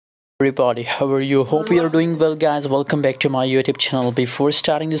Everybody, how are you? Hope you are doing well, guys. Welcome back to my YouTube channel. Before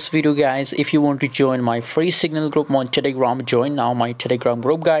starting this video, guys, if you want to join my free signal group on Telegram, join now my Telegram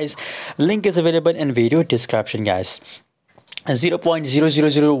group, guys. Link is available in video description, guys.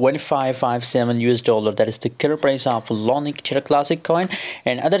 0.0001557 US dollar, that is the current price of LUNC Terra Classic coin.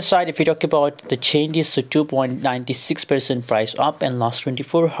 And other side, if we talk about the changes, so 2.96% price up in last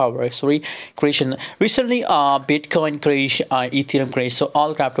 24 hours. Creation recently, Bitcoin crash, Ethereum crash, so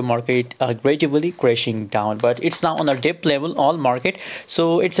all crypto market gradually crashing down, but it's now on a dip level, all market.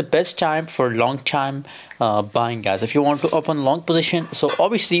 So it's the best time for long time buying, guys. If you want to open long position, so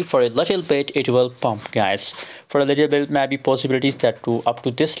obviously for a little bit it will pump, guys. For a little bit, maybe possibilities that to up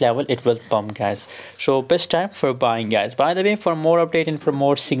to this level it will pump, guys. So best time for buying, guys. By the way, for more update and for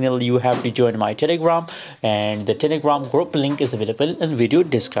more signal, you have to join my Telegram, and the Telegram group link is available in video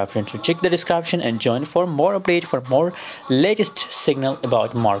description. So check the description and join for more update, for more latest signal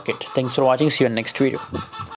about market. Thanks for watching. See you in next video.